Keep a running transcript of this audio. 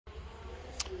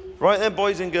Right then,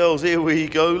 boys and girls, here we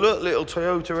go. Look, little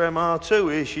Toyota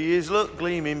MR2. Here she is, look,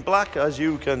 gleaming black, as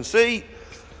you can see.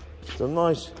 Some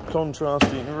nice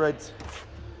contrasting red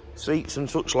seats and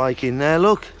such like in there,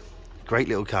 look. Great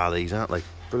little car, these, aren't they?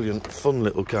 Brilliant, fun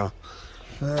little car.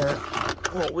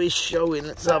 What we're showing,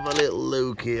 let's have a little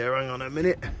look here. Hang on a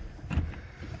minute.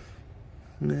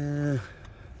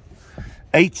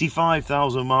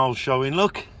 85,000 miles showing,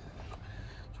 look. So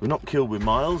we're not killed with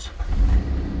miles.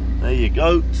 There you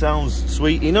go, sounds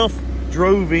sweet enough.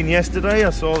 Drove in yesterday,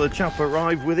 I saw the chap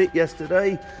arrive with it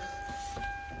yesterday.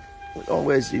 It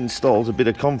always installs a bit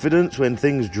of confidence when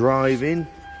things drive in.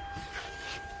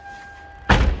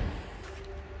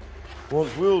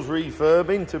 Wants wheels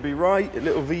refurbing, to be right. A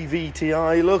little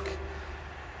Vvti look,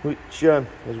 which, as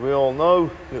we all know,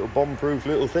 little bomb-proof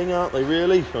little thing, aren't they,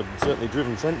 really? I've certainly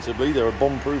driven sensibly, they're a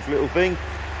bomb-proof little thing.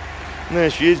 And there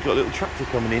she is, got a little tractor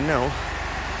coming in now.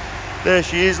 There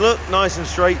she is, look, nice and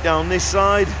straight down this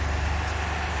side.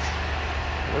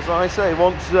 As I say,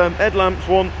 once headlamps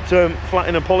want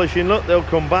flattening and polishing, look, they'll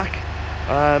come back,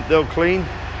 they'll clean.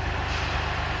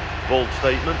 Bold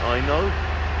statement, I know.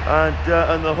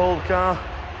 And the whole car,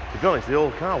 to be honest, the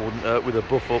whole car wouldn't with a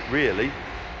buff up really.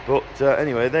 But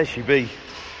anyway, there she be.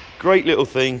 Great little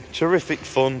thing, terrific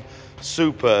fun,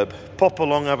 superb. Pop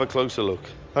along, have a closer look.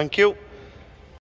 Thank you.